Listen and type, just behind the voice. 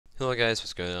Hello guys,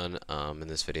 what's going on? In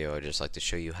this video I'd just like to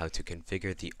show you how to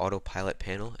configure the Autopilot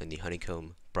panel in the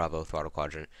Honeycomb Bravo Throttle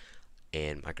Quadrant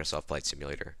in Microsoft Flight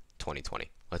Simulator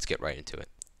 2020. Let's get right into it.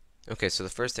 Okay, so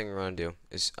the first thing we're going to do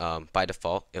is, by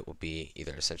default, it will be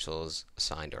either Essentials,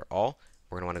 Assigned, or All.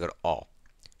 We're going to want to go to All.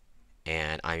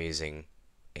 And I'm using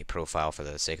a profile for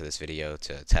the sake of this video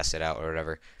to test it out or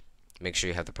whatever. Make sure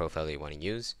you have the profile that you want to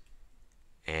use.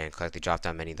 And click the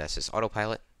drop-down menu that says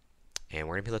Autopilot. And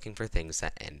we're going to be looking for things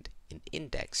that end in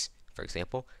index. For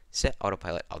example, set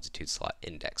autopilot altitude slot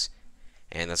index.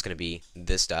 And that's going to be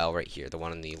this dial right here, the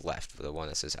one on the left, the one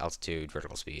that says altitude,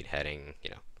 vertical speed, heading,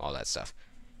 all that stuff.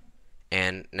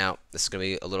 And now, this is going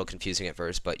to be a little confusing at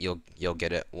first, but you'll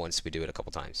get it once we do it a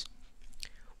couple times.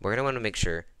 We're going to want to make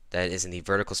sure that it is in the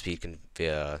vertical speed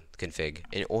config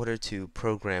in order to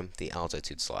program the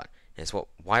altitude slot. And so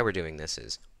why we're doing this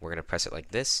is we're going to press it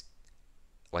like this,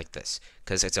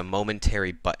 because it's a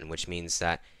momentary button, which means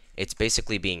that it's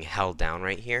basically being held down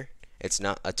right here. It's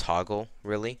not a toggle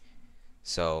really,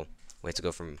 so we have to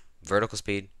go from vertical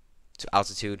speed to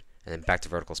altitude and then back to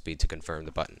vertical speed to confirm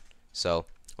the button. So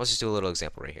let's just do a little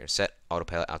example right here. Set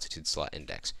autopilot altitude slot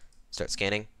index. Start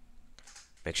scanning,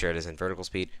 make sure it is in vertical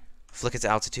speed, flick it to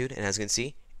altitude, and as you can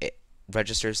see, it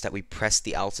registers that we pressed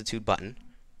the altitude button,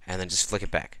 and then just flick it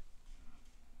back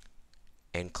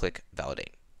and click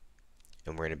validate.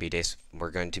 And we're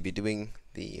going to be doing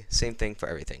the same thing for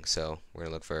everything. So we're going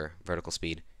to look for vertical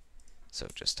speed. So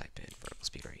just type in vertical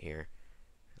speed right here.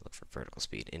 Look for vertical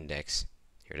speed index.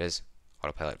 Here it is,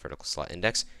 autopilot vertical slot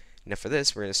index. Now for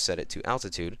this, we're going to set it to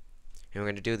altitude, and we're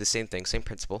going to do the same thing, same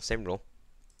principle, same rule.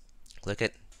 Click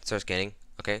it, start scanning.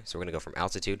 Okay, so we're going to go from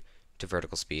altitude to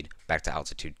vertical speed, back to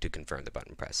altitude to confirm the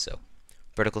button press. So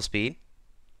vertical speed,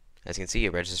 as you can see,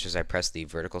 it registers I press the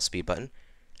vertical speed button,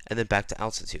 and then back to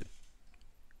altitude.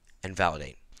 And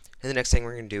validate. And the next thing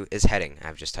we're going to do is heading.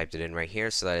 I've just typed it in right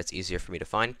here so that it's easier for me to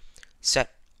find.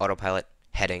 Set autopilot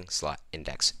heading slot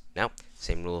index. Now,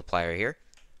 same rule apply right here.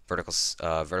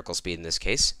 Vertical speed in this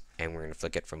case, and we're going to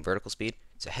flick it from vertical speed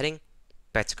to heading,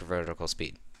 back to vertical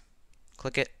speed.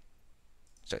 Click it,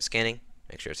 start scanning,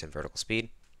 make sure it's in vertical speed,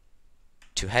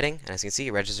 to heading, and as you can see,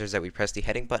 it registers that we press the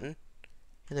heading button,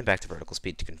 and then back to vertical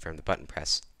speed to confirm the button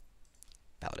press.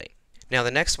 Validate. Now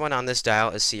the next one on this dial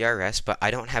is CRS, but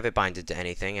I don't have it binded to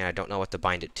anything, and I don't know what to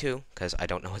bind it to, because I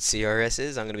don't know what CRS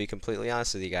is. I'm going to be completely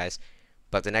honest with you guys.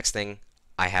 But the next thing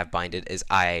I have binded is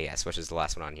IAS, which is the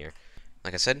last one on here.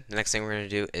 Like I said, the next thing we're going to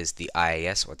do is the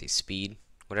IAS, or the speed,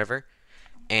 whatever.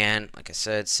 And like I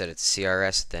said, set it to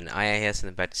CRS, then IAS, and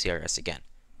then back to CRS again.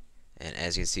 And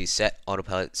as you can see, set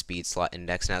autopilot speed slot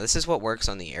index. Now this is what works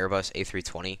on the Airbus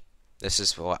A320. This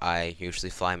is what I usually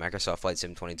fly Microsoft Flight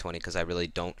Sim 2020, because I really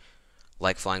don't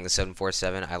like flying the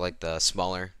 747. I like the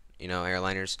smaller,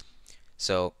 airliners.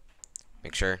 So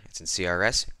make sure it's in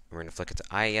CRS. We're going to flick it to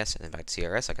IAS and then back to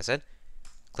CRS, like I said.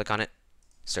 Click on it,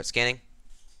 start scanning.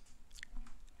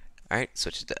 Alright,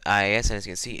 switch it to IAS, and as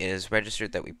you can see, it is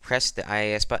registered that we pressed the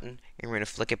IAS button, and we're going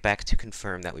to flick it back to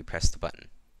confirm that we pressed the button.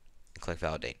 And click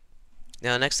validate.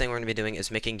 Now the next thing we're going to be doing is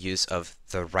making use of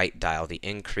the right dial, the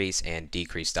increase and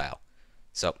decrease dial.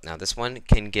 So now this one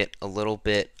can get a little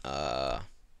bit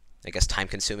I guess time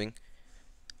consuming,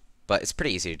 but it's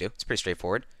pretty easy to do. It's pretty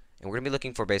straightforward, and we're going to be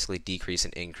looking for basically decrease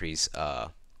and increase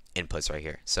inputs right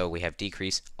here. So we have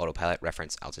decrease autopilot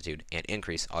reference altitude and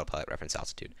increase autopilot reference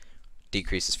altitude.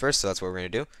 Decrease is first, so that's what we're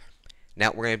going to do. Now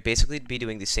we're going to basically be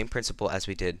doing the same principle as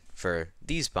we did for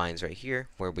these binds right here,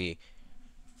 where we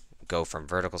go from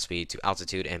vertical speed to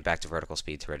altitude and back to vertical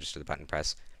speed to register the button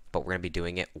press, but we're going to be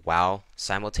doing it while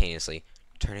simultaneously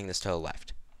turning this to the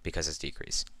left because it's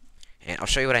decrease. And I'll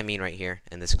show you what I mean right here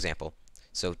in this example.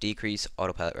 So decrease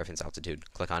autopilot reference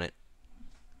altitude. Click on it.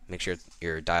 Make sure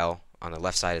your dial on the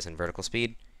left side is in vertical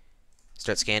speed.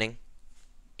 Start scanning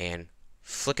and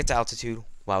flick it to altitude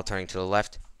while turning to the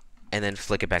left, and then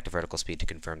flick it back to vertical speed to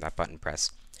confirm that button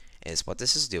press. Is what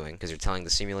this is doing, because you're telling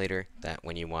the simulator that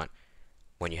when you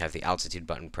have the altitude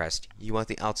button pressed, you want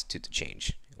the altitude to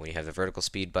change. When you have the vertical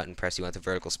speed button pressed, you want the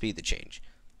vertical speed to change.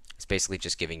 It's basically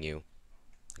just giving you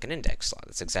like an index slot.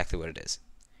 That's exactly what it is.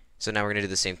 So now we're going to do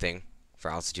the same thing for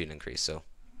altitude increase. So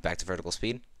back to vertical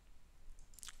speed,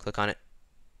 click on it,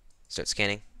 start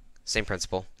scanning, same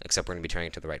principle, except we're going to be turning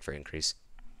it to the right for increase.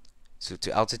 So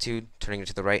to altitude, turning it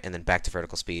to the right, and then back to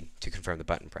vertical speed to confirm the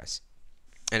button press.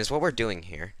 And as what we're doing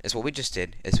here is what we just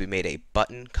did is we made a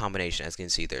button combination. As you can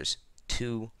see, there's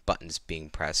two buttons being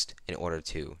pressed in order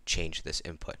to change this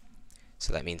input.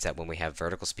 So that means that when we have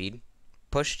vertical speed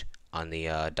pushed on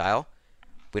the dial,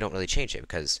 we don't really change it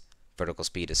because vertical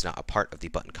speed is not a part of the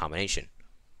button combination.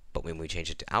 But when we change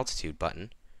it to altitude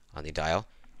button on the dial,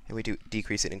 and we do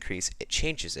decrease and increase, it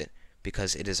changes it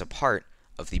because it is a part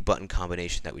of the button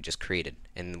combination that we just created.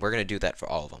 And we're going to do that for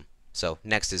all of them. So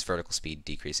next is vertical speed,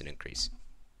 decrease and increase.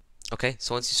 Okay,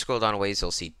 so once you scroll down a ways,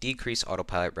 you'll see decrease,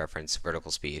 autopilot, reference,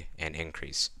 vertical speed, and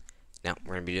increase. Now,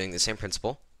 we're going to be doing the same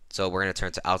principle. So we're going to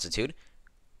turn to altitude,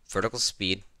 vertical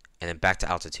speed, and then back to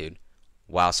altitude,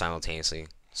 while simultaneously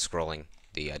scrolling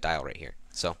the dial right here.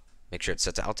 So make sure it's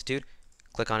set to altitude,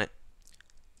 click on it,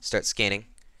 start scanning,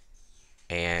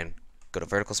 and go to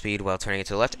vertical speed while turning it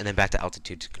to the left, and then back to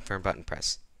altitude to confirm button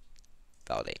press.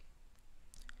 Validate.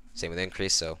 Same with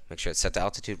increase, so make sure it's set to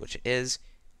altitude, which it is.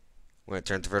 We're going to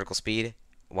turn to vertical speed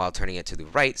while turning it to the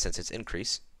right since it's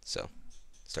increase. So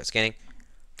start scanning,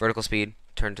 vertical speed,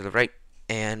 turn to the right,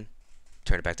 and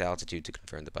turn it back to altitude to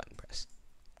confirm the button press.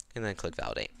 And then click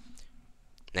validate.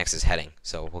 Next is heading,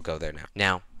 so we'll go there now.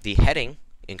 Now, the heading,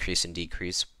 increase and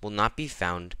decrease, will not be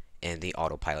found in the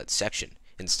autopilot section.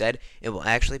 Instead, it will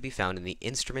actually be found in the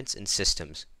Instruments and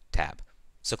Systems tab.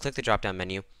 So click the drop-down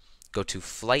menu, go to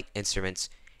Flight Instruments,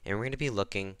 and we're going to be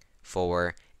looking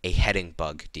for a heading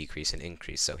bug, decrease and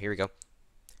increase. So here we go.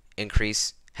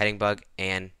 Increase, heading bug,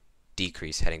 and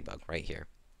decrease heading bug right here.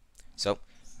 So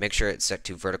make sure it's set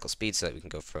to vertical speed so that we can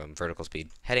go from vertical speed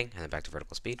heading and then back to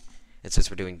vertical speed. And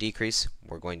since we're doing decrease,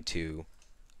 we're going to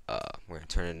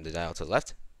turn the dial to the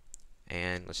left,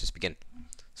 and let's just begin.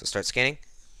 So start scanning.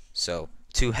 So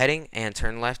to heading and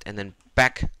turn left, and then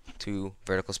back to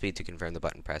vertical speed to confirm the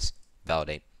button press.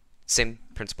 Validate. Same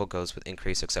principle goes with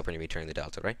increase, except we're going to be turning the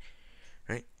dial to right.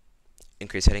 Right.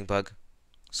 Increase heading bug.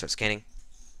 Start scanning.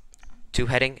 To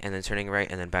heading, and then turning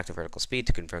right, and then back to vertical speed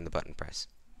to confirm the button press.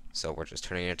 So we're just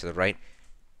turning it to the right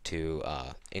to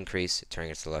increase,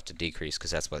 turning it to the left to decrease,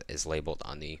 because that's what is labeled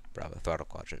on the Bravo throttle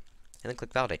quadrant. And then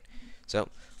click validate. So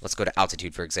let's go to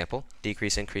altitude, for example.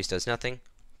 Decrease, increase does nothing.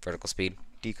 Vertical speed,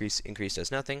 decrease, increase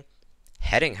does nothing.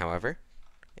 Heading, however,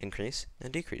 increase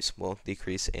and decrease will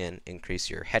decrease and increase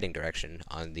your heading direction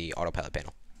on the autopilot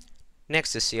panel.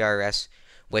 Next is CRS,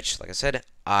 which, like I said,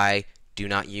 I do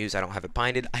not use. I don't have it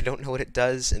binded. I don't know what it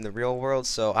does in the real world,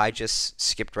 so I just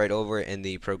skipped right over it in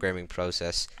the programming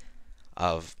process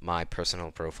of my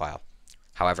personal profile.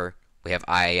 However, we have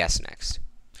IAS next.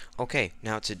 Okay,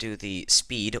 now to do the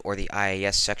speed or the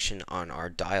IAS section on our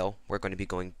dial, we're going to be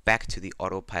going back to the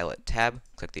Autopilot tab.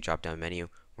 Click the drop-down menu.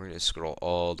 We're going to scroll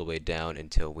all the way down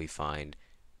until we find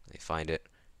it,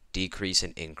 decrease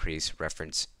and increase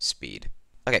reference speed.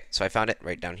 Okay, so I found it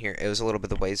right down here. It was a little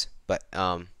bit of ways, but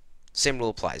same rule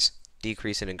applies.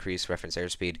 Decrease and increase reference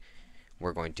airspeed.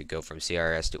 We're going to go from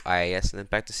CRS to IAS and then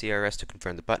back to CRS to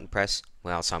confirm the button press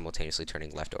while simultaneously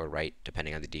turning left or right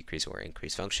depending on the decrease or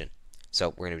increase function.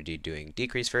 So we're going to be doing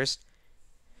decrease first.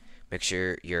 Make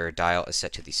sure your dial is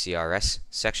set to the CRS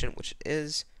section, which it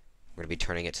is. We're going to be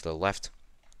turning it to the left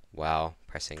while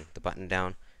pressing the button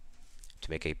down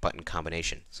to make a button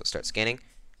combination. So start scanning.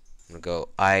 I'm going to go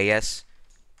IAS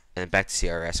and then back to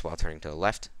CRS while turning to the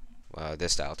left.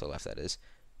 This dial to the left, that is.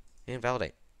 And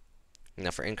validate.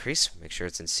 Now for increase, make sure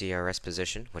it's in CRS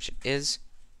position, which it is.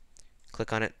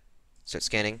 Click on it, start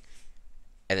scanning,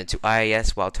 and then to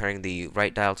IAS while turning the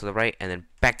right dial to the right, and then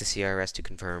back to CRS to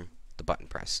confirm the button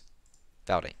press.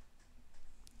 Validate.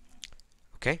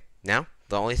 Okay, now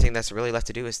the only thing that's really left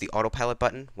to do is the autopilot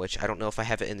button, which I don't know if I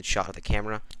have it in the shot of the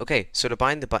camera. Okay, so to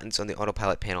bind the buttons on the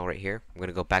autopilot panel right here, I'm going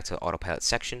to go back to the autopilot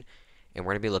section, and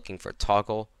we're going to be looking for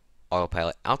toggle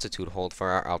autopilot altitude hold for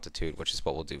our altitude, which is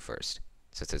what we'll do first,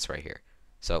 since it's right here.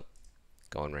 So,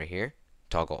 going right here,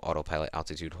 toggle autopilot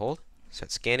altitude hold,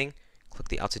 start scanning, click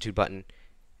the altitude button,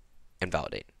 and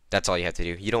validate. That's all you have to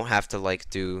do. You don't have to like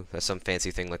do some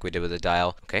fancy thing like we did with the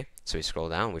dial. Okay, so we scroll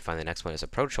down, we find the next one is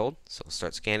approach hold. So we'll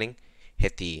start scanning,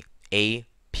 hit the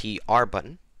APR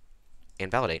button,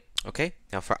 and validate. Okay,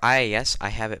 now for IAS, I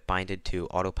have it binded to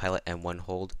autopilot M1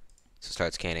 hold. So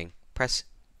start scanning, press,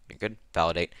 you're good,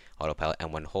 validate, autopilot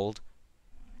M1 hold.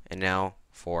 And now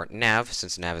for nav,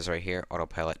 since nav is right here,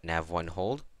 autopilot nav1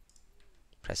 hold.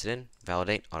 Press it in,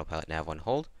 validate, autopilot nav1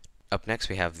 hold. Up next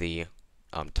we have the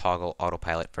toggle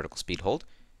autopilot vertical speed hold.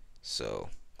 So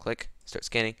click, start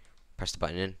scanning, press the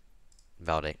button in,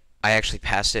 validate. I actually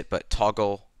passed it, but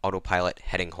toggle autopilot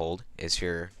heading hold is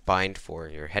your bind for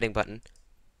your heading button.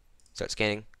 Start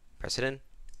scanning, press it in,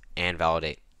 and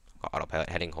validate. Autopilot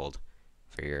heading hold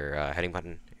for your heading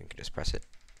button. You can just press it,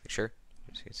 make sure,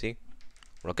 as you can see.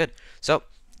 Real good. So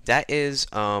that is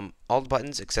all the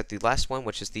buttons except the last one,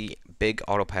 which is the big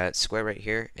autopilot square right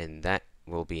here, and that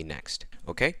will be next.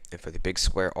 Okay, and for the big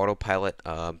square autopilot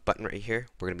button right here,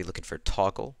 we're going to be looking for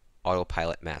toggle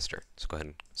autopilot master. So go ahead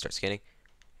and start scanning,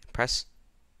 press,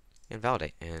 and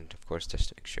validate. And of course, just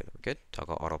to make sure that we're good,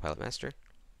 toggle autopilot master,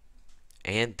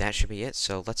 And that should be it.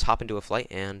 So let's hop into a flight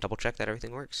and double check that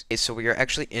everything works. Okay, so we are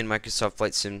actually in Microsoft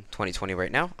Flight Sim 2020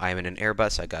 right now. I am in an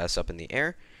Airbus. I got us up in the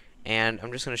air, and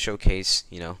I'm just going to showcase,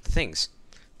 the things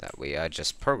that we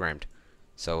just programmed.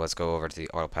 So let's go over to the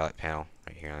Autopilot panel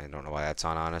right here. I don't know why that's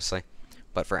on, honestly.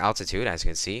 But for altitude, as you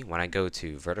can see, when I go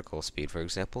to vertical speed, for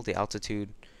example, the altitude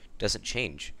doesn't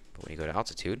change. But when you go to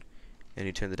altitude and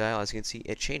you turn the dial, as you can see,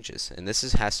 it changes. And this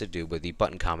has to do with the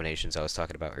button combinations I was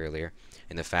talking about earlier,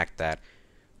 and the fact that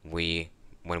when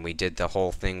we did the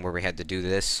whole thing where we had to do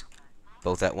this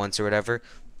both at once or whatever,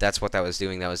 that's what that was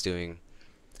doing. That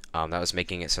was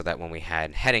making it so that when we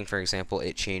had heading, for example,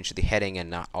 it changed the heading and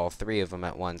not all three of them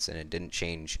at once, and it didn't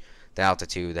change the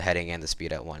altitude, the heading, and the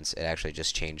speed at once. It actually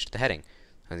just changed the heading.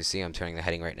 As you see, I'm turning the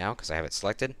heading right now because I have it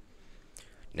selected.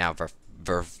 Now for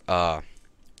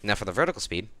the vertical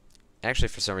speed, actually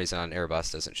for some reason on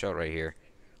Airbus doesn't show it right here.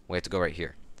 We have to go right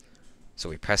here. So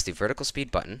we press the vertical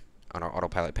speed button on our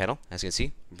autopilot panel. As you can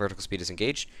see, vertical speed is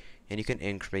engaged, and you can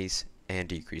increase and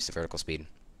decrease the vertical speed.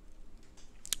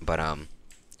 But and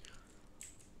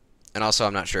also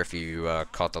I'm not sure if you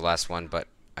caught the last one, but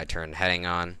I turned heading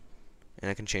on, and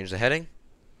I can change the heading.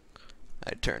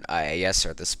 I turn IAS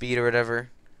or the speed or whatever.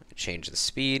 I change the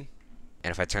speed,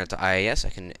 and if I turn it to IAS, I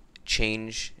can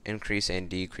change, increase, and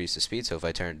decrease the speed. So if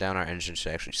I turn it down, our engine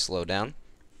should actually slow down.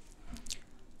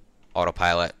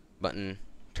 Autopilot button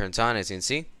turns on, as you can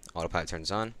see. Autopilot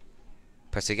turns on.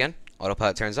 Press it again.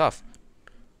 Autopilot turns off.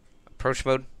 Approach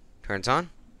mode turns on.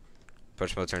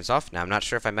 Approach mode turns off. Now, I'm not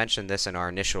sure if I mentioned this in our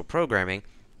initial programming,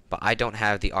 but I don't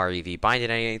have the REV binded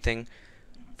to anything.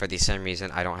 For the same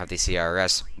reason, I don't have the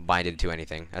CRS binded to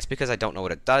anything. That's because I don't know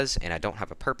what it does, and I don't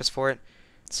have a purpose for it.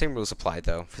 Same rules apply,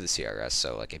 though, for the CRS.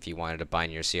 So, like, if you wanted to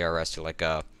bind your CRS to, like,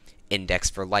 a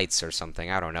index for lights or something,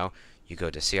 I don't know, you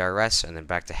go to CRS and then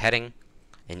back to heading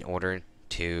in order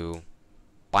to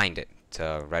bind it,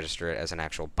 to register it as an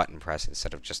actual button press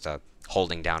instead of just a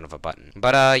holding down of a button.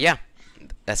 But yeah,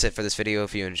 that's it for this video.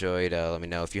 If you enjoyed, let me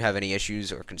know. If you have any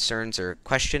issues or concerns or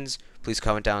questions, please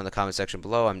comment down in the comment section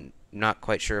below. I'm not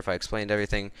quite sure if I explained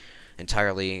everything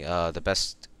entirely the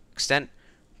best extent,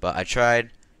 but I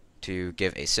tried to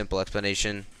give a simple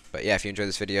explanation. But yeah, if you enjoyed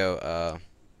this video,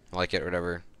 like it or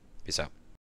whatever, peace out.